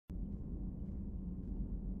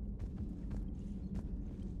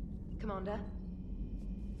Commander.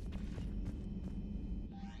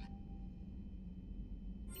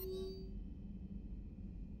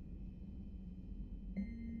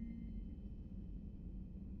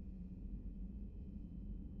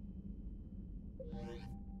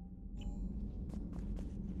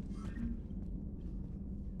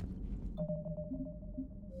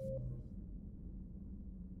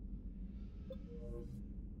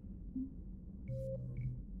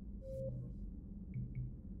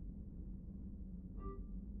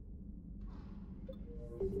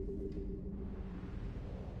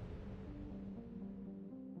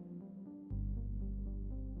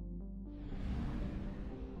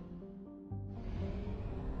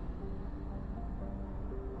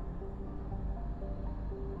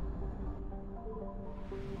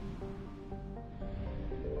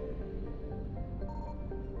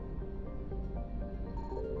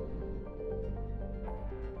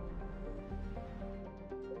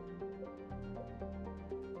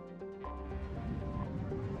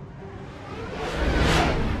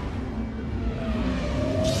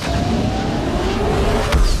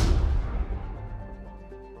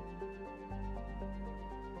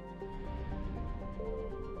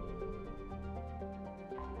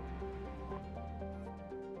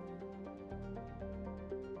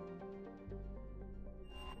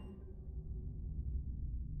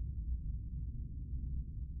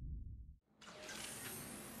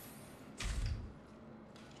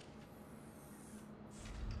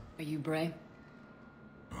 Are you Bray?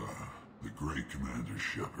 The great Commander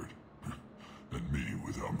Shepard. And me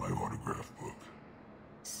without my autograph book.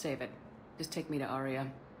 Save it. Just take me to Aria.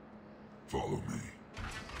 Follow me.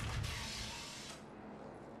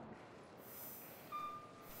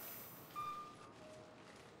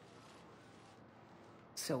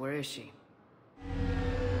 So where is she?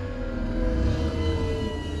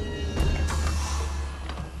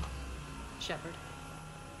 Shepard.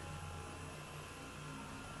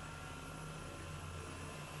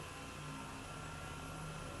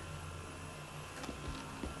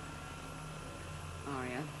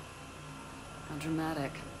 Aria. How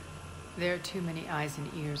dramatic. There are too many eyes and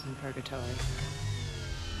ears in Purgatory.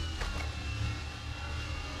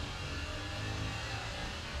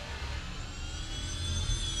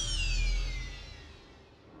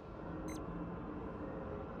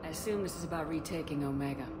 I assume this is about retaking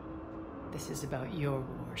Omega. This is about your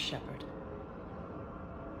war, Shepard.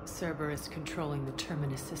 Cerberus controlling the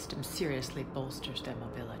Terminus system seriously bolsters their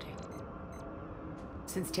mobility.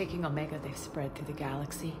 Since taking Omega, they've spread through the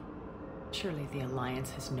galaxy. Surely the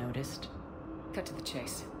Alliance has noticed. Cut to the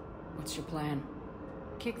chase. What's your plan?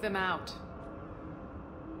 Kick them out.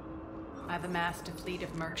 I've amassed a fleet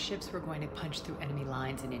of merc ships. We're going to punch through enemy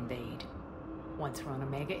lines and invade. Once we're on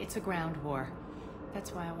Omega, it's a ground war.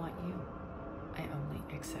 That's why I want you. I only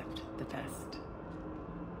accept the best.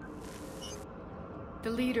 The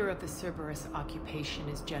leader of the Cerberus occupation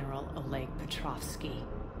is General Oleg Petrovsky.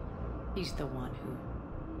 He's the one who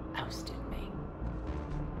ousted me.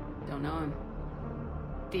 Don't know him.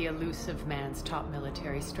 The elusive man's top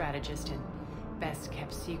military strategist and best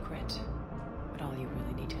kept secret. But all you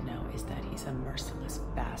really need to know is that he's a merciless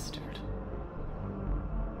bastard.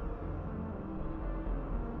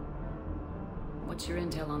 What's your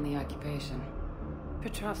intel on the occupation?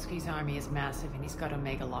 Petrovsky's army is massive and he's got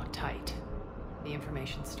Omega locked tight. The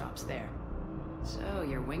information stops there. So,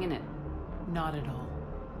 you're winging it? Not at all.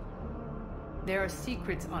 There are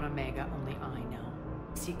secrets on Omega only I know.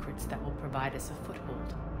 Secrets that will provide us a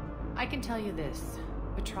foothold. I can tell you this.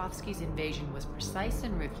 Petrovsky's invasion was precise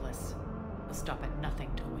and ruthless. He'll stop at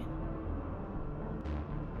nothing to win.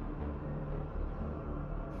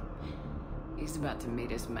 He's about to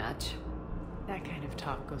meet his match. That kind of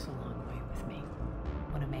talk goes a long way with me.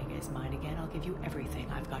 When Omega is mine again, I'll give you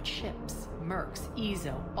everything. I've got ships, mercs,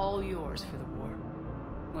 Ezo, all yours for the war.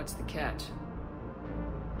 What's the catch?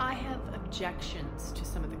 I have objections to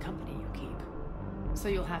some of the company you keep. So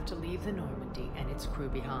you'll have to leave the Normandy and its crew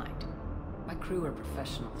behind. My crew are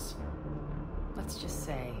professionals. Let's just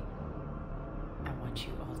say, I want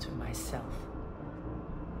you all to myself.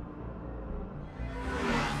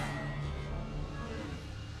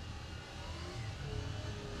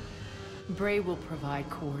 Bray will provide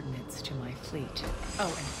coordinates to my fleet. Oh,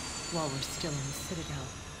 and while we're still in the Citadel,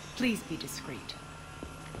 please be discreet.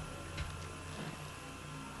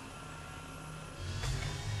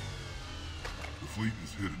 The fleet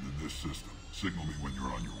is hidden in this system. Signal me when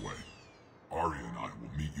you're on your way. Aria and I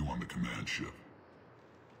will meet you on the command ship.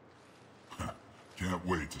 Can't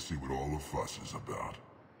wait to see what all the fuss is about.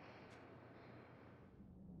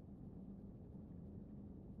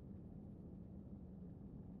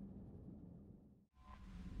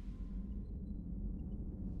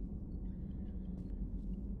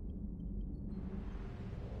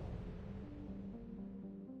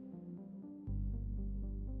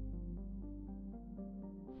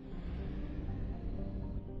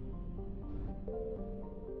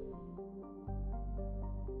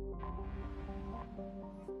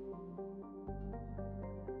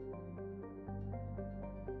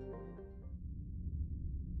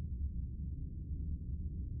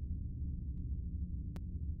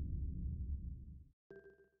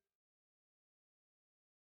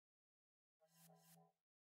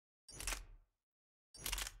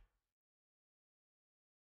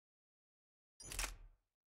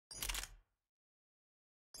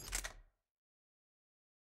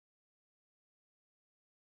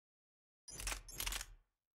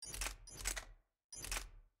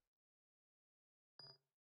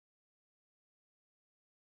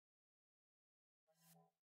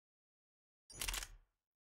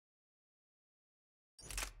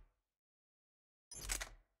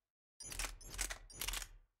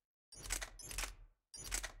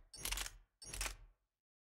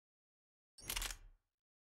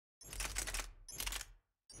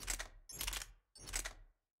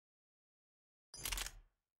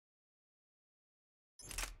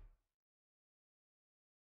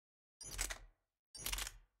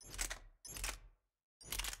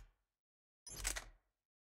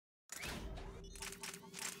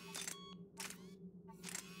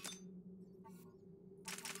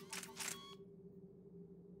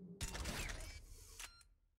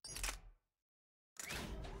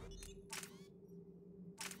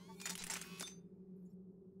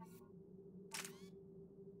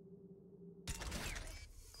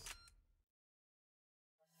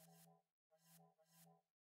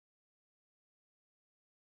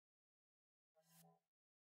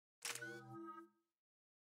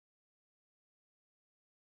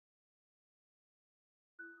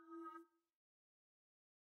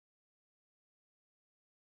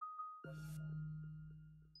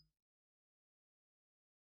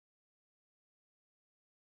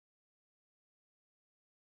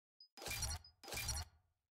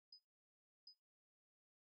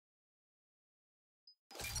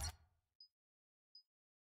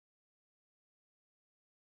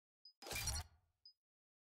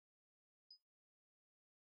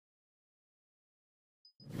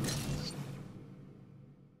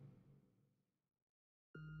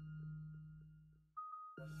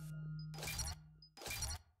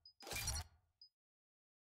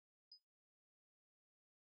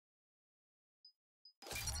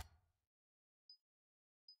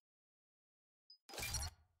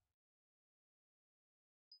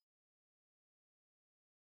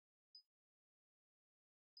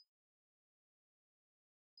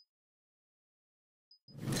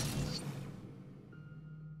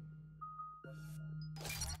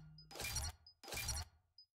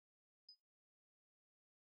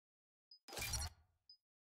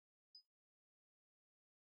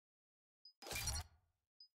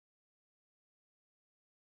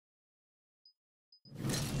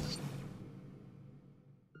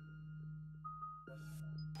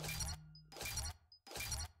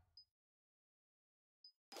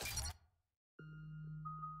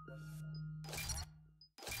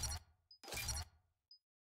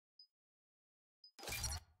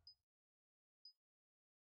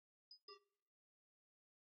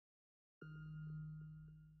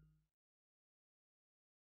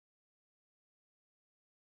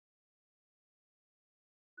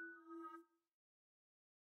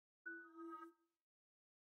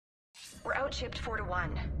 We're outshipped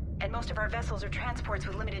 4-1, and most of our vessels are transports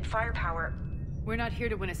with limited firepower. We're not here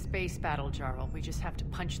to win a space battle, Jarl. We just have to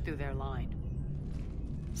punch through their line.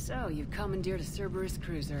 So, you've commandeered a Cerberus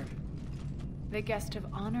cruiser. The guest of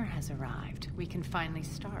honor has arrived. We can finally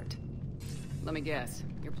start. Let me guess,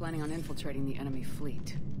 you're planning on infiltrating the enemy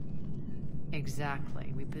fleet.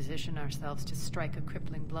 Exactly. We position ourselves to strike a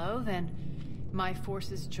crippling blow, then my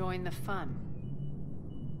forces join the fun.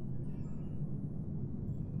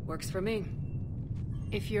 Works for me.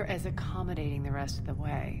 If you're as accommodating the rest of the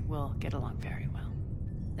way, we'll get along very well.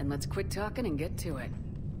 Then let's quit talking and get to it.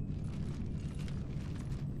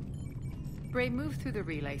 Bray, move through the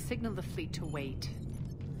relay. Signal the fleet to wait.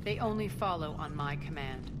 They only follow on my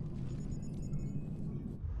command.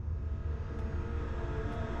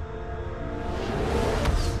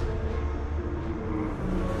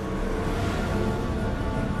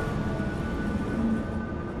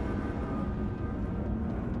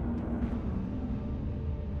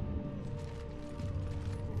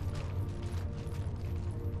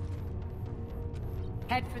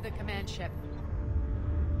 Head for the command ship.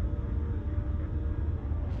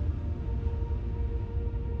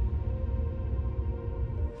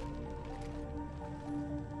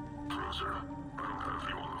 Cruiser, I don't have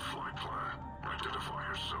you on the flight plan. Identify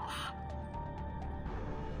yourself.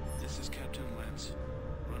 This is Captain Lentz.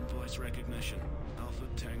 Run voice recognition. Alpha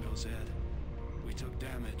Tango Z. We took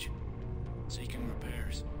damage. Seeking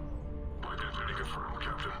repairs. Identity confirmed,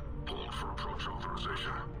 Captain. Hold for approach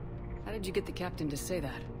authorization. How did you get the captain to say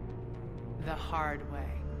that? The hard way.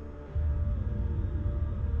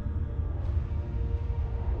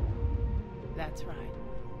 That's right.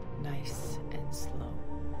 Nice and slow.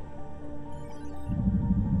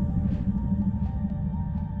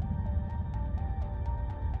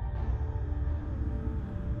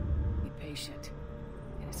 Be patient.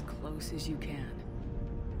 Get as close as you can.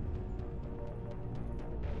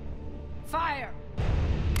 Fire!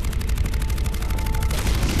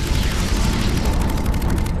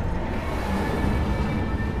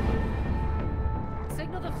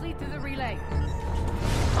 Signal the fleet through the relay.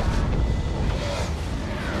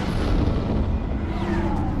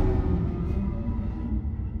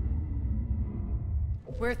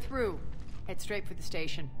 We're through. Head straight for the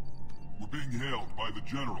station. We're being hailed by the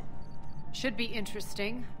General. Should be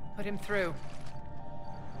interesting. Put him through.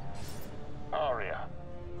 Aria,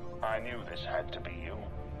 I knew this had to be you.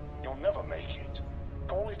 You'll never make it.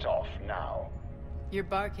 Call it off now. You're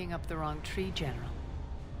barking up the wrong tree, General.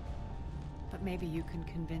 But maybe you can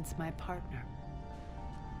convince my partner.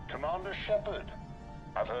 Commander Shepard,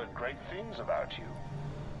 I've heard great things about you.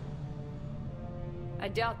 I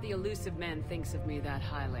doubt the elusive man thinks of me that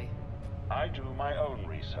highly. I do my own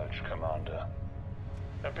research, Commander.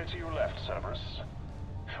 A pity you left, Cerberus.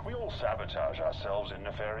 We all sabotage ourselves in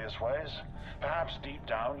nefarious ways. Perhaps deep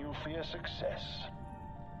down you fear success.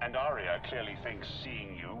 And Aria clearly thinks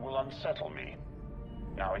seeing you will unsettle me.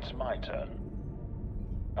 Now it's my turn.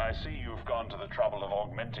 I see you've gone to the trouble of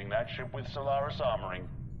augmenting that ship with Solaris armoring.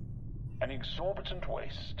 An exorbitant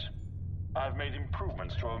waste. I've made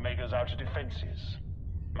improvements to Omega's outer defenses.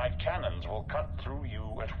 My cannons will cut through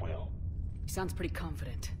you at will. He sounds pretty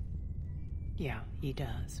confident. Yeah, he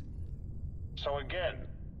does. So again,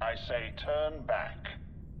 I say turn back.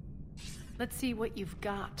 Let's see what you've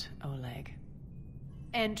got, Oleg.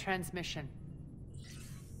 End transmission.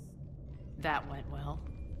 That went well.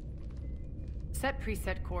 Set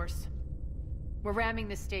preset course. We're ramming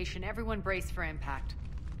the station. Everyone brace for impact.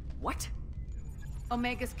 What?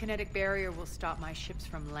 Omega's kinetic barrier will stop my ships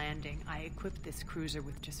from landing. I equipped this cruiser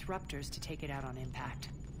with disruptors to take it out on impact.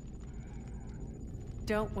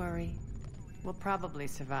 Don't worry. We'll probably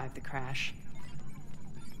survive the crash.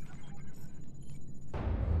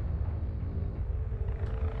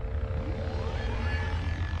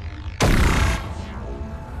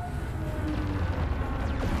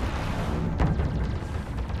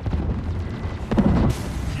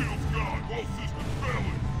 Shields gone! All systems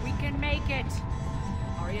failing! We can make it!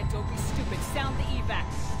 Aria, don't be stupid. Sound the evac.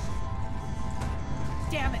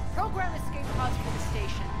 Damn it! Program escape pods for the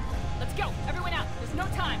station. Let's go! Everyone out! There's no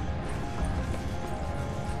time!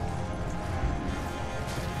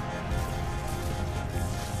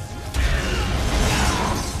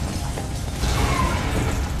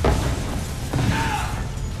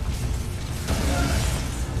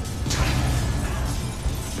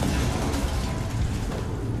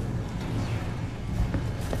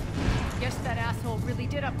 Guess that asshole really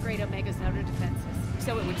did upgrade Omega's outer defenses.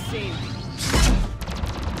 So it would seem.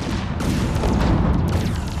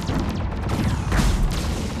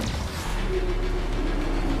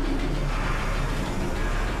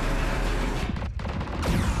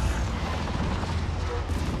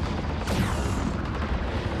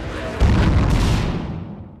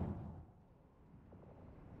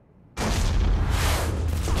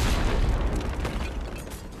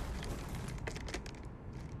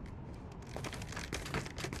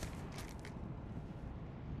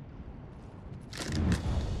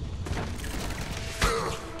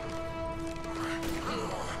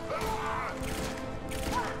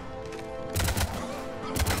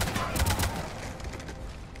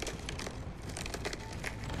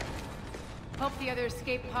 Hope the other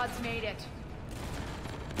escape pods made it.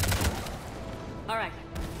 Alright.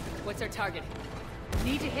 What's our target?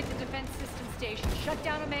 Need to hit the defense system station. Shut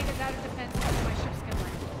down Omega's outer defense so my ships can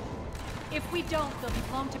land. If we don't, they'll be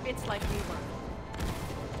blown to bits like we were.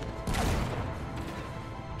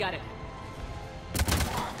 Got it.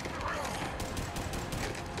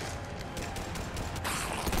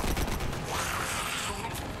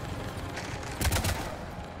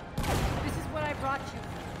 This is what I brought you.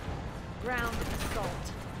 Ground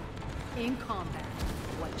assault. In combat,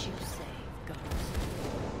 what you say goes.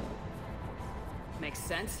 Makes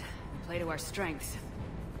sense. We play to our strengths.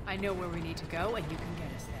 I know where we need to go, and you can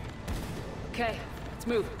get us there. Okay, let's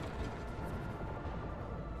move.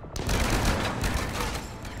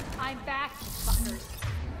 I'm back, you fuckers.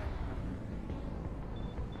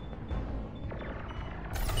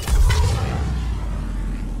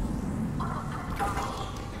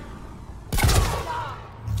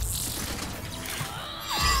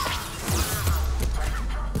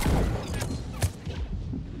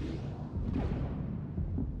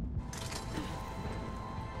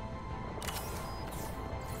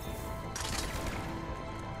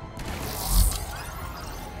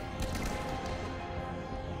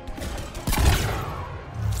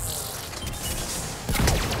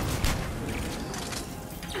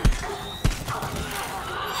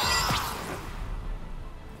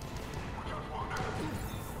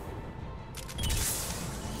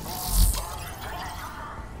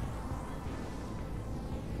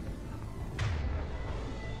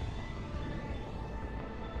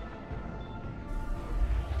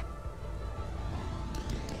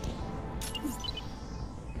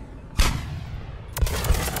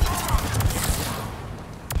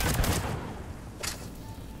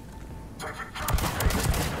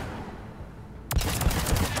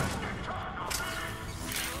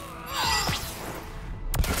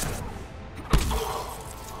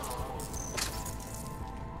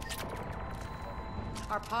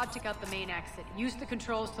 Our pod took out the main exit. Use the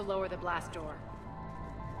controls to lower the blast door.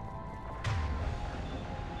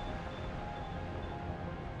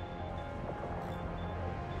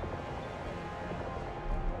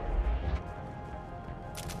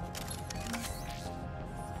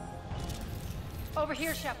 Over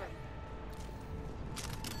here, Shepard.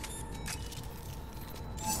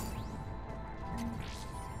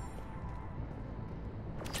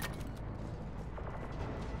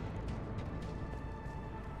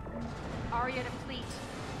 Aria to fleet.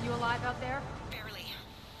 You alive out there? Barely.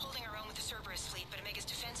 Holding our own with the Cerberus fleet, but Omega's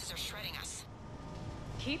defenses are shredding us.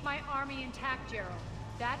 Keep my army intact, Gerald.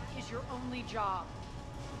 That is your only job.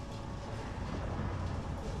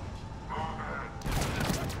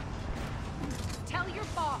 Tell your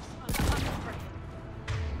boss I'm coming for him.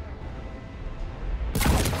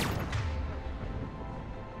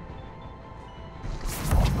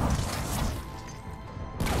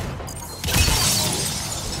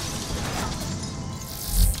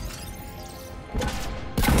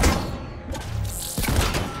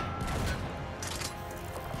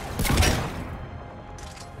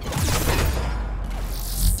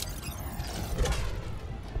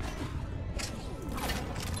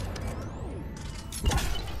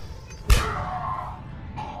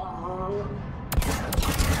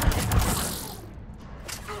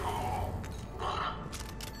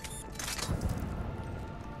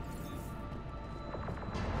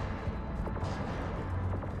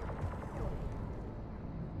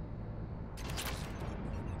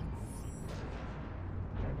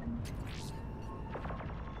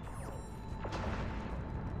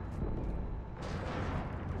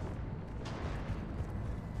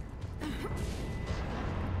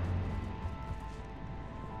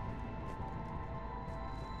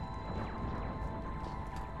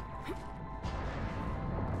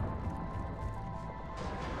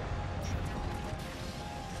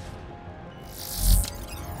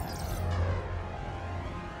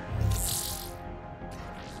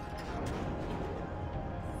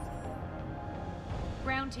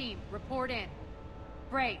 Ground team, report in.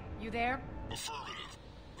 Bray, you there? Affirmative,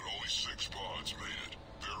 but only 6 pods made it.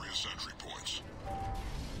 Various entry points.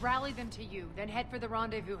 Rally them to you, then head for the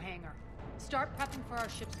rendezvous hangar. Start prepping for our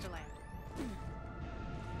ships to land.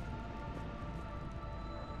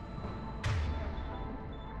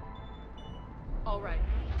 All right.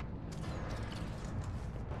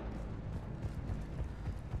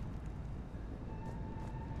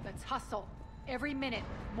 Let's hustle. Every minute,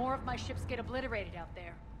 more of my ships get obliterated out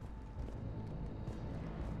there.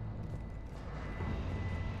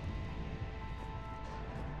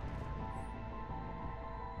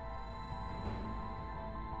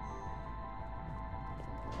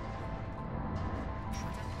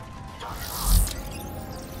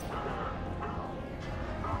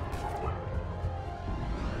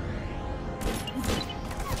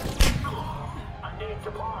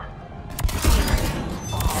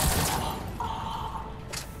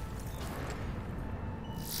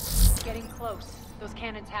 Getting close. Those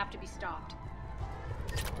cannons have to be stopped.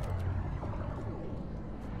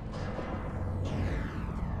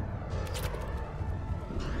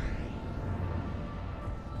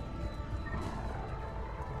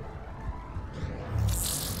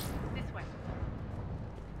 This way.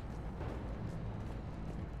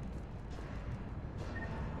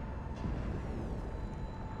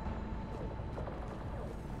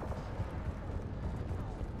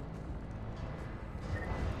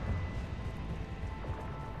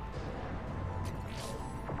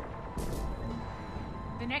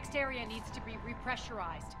 The next area needs to be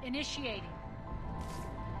repressurized. Initiating.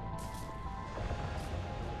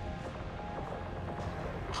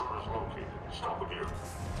 Control is located. Stop it here.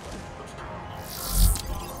 Let's go.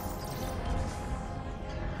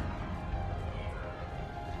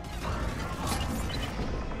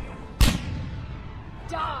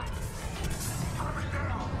 Die!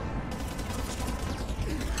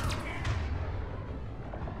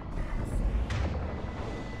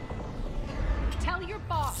 Tell your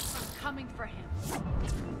boss I'm coming for him.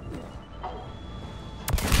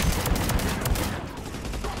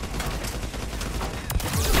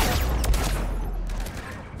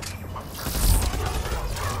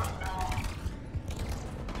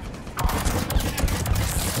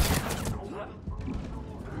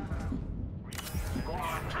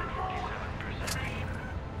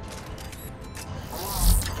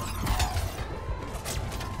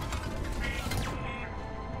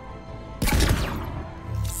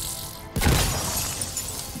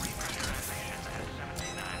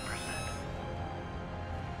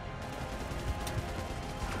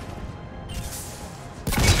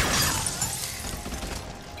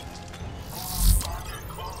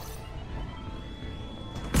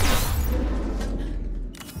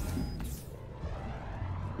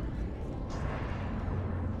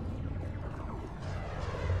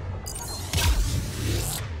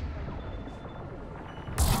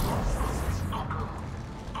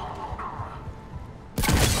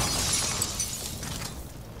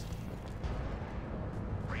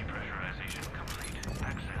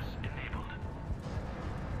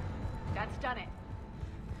 That's done it.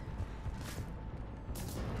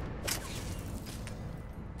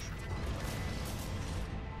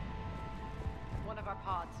 One of our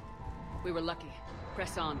pods. We were lucky.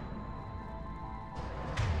 Press on.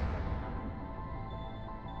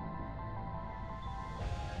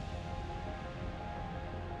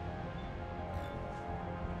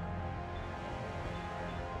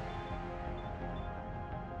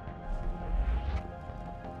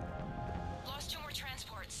 Lost 2 more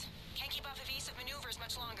transports. Can't keep up evasive maneuvers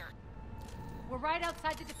much longer. We're right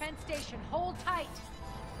outside the defense station. Hold tight.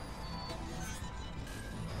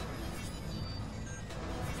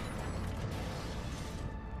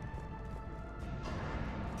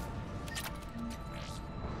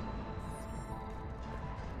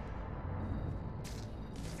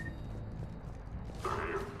 They're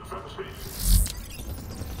here. Defense station.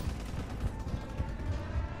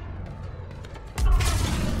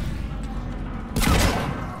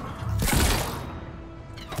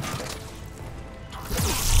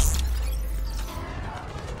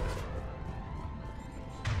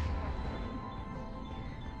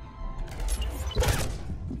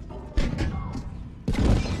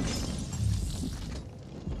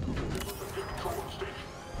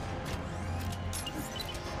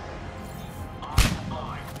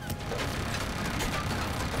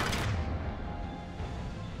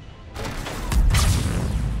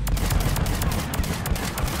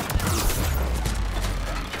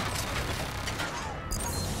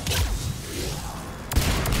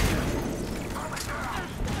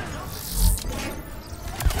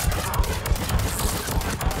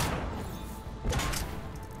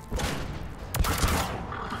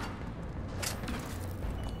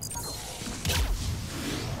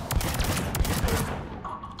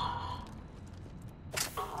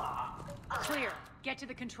 to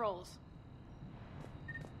the controls.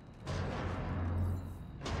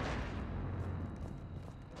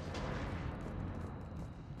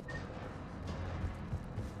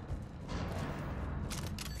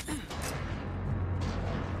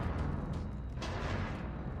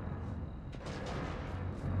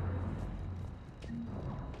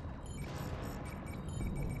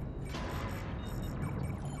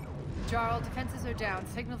 Jarl, defenses are down.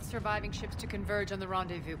 Signal the surviving ships to converge on the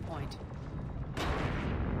rendezvous point.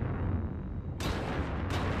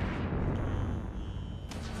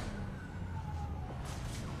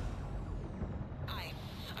 Aye.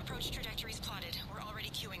 Approach trajectories plotted. We're already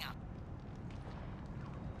queuing up.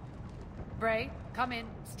 Bray, come in.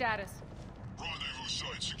 Status. Rendezvous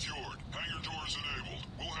site secured. Hangar doors enabled.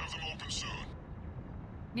 We'll have them open soon.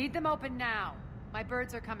 Need them open now. My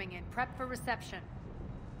birds are coming in. Prep for reception.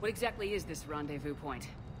 What exactly is this rendezvous point?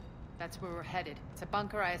 That's where we're headed. It's a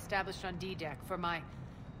bunker I established on D-Deck for my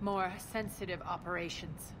more sensitive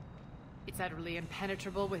operations. It's utterly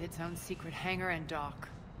impenetrable with its own secret hangar and dock.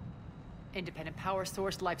 Independent power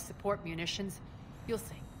source, life support, munitions. You'll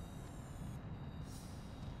see.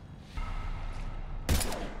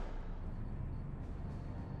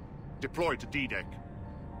 Deploy to D-Deck.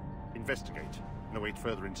 Investigate and await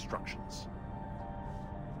further instructions.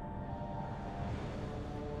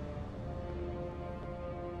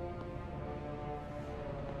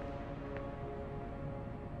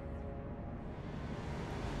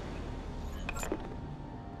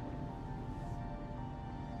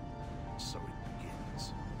 So it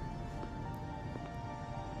begins.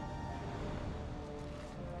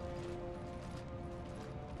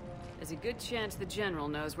 There's a good chance the General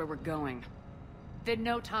knows where we're going. Then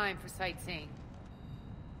no time for sightseeing.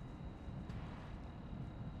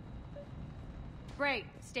 Bray,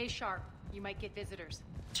 stay sharp. You might get visitors.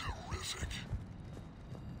 Terrific.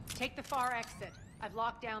 Take the far exit. I've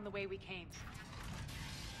locked down the way we came.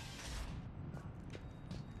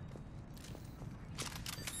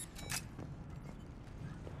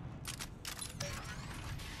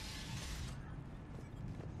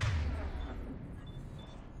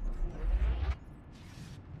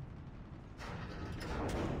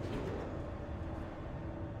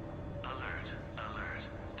 Alert.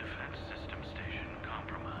 Defense system station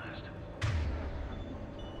compromised.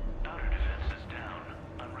 Outer defenses down.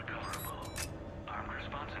 Unrecoverable. Armed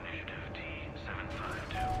response initiative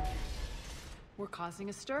T-752. We're causing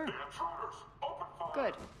a stir.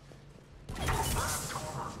 Good.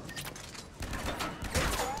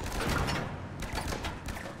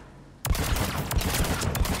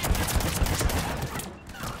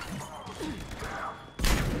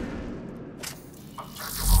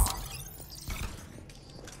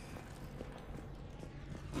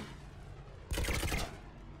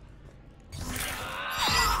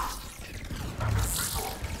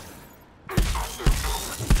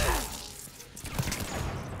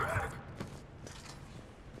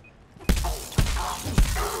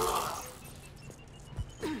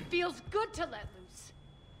 Feels good to let loose.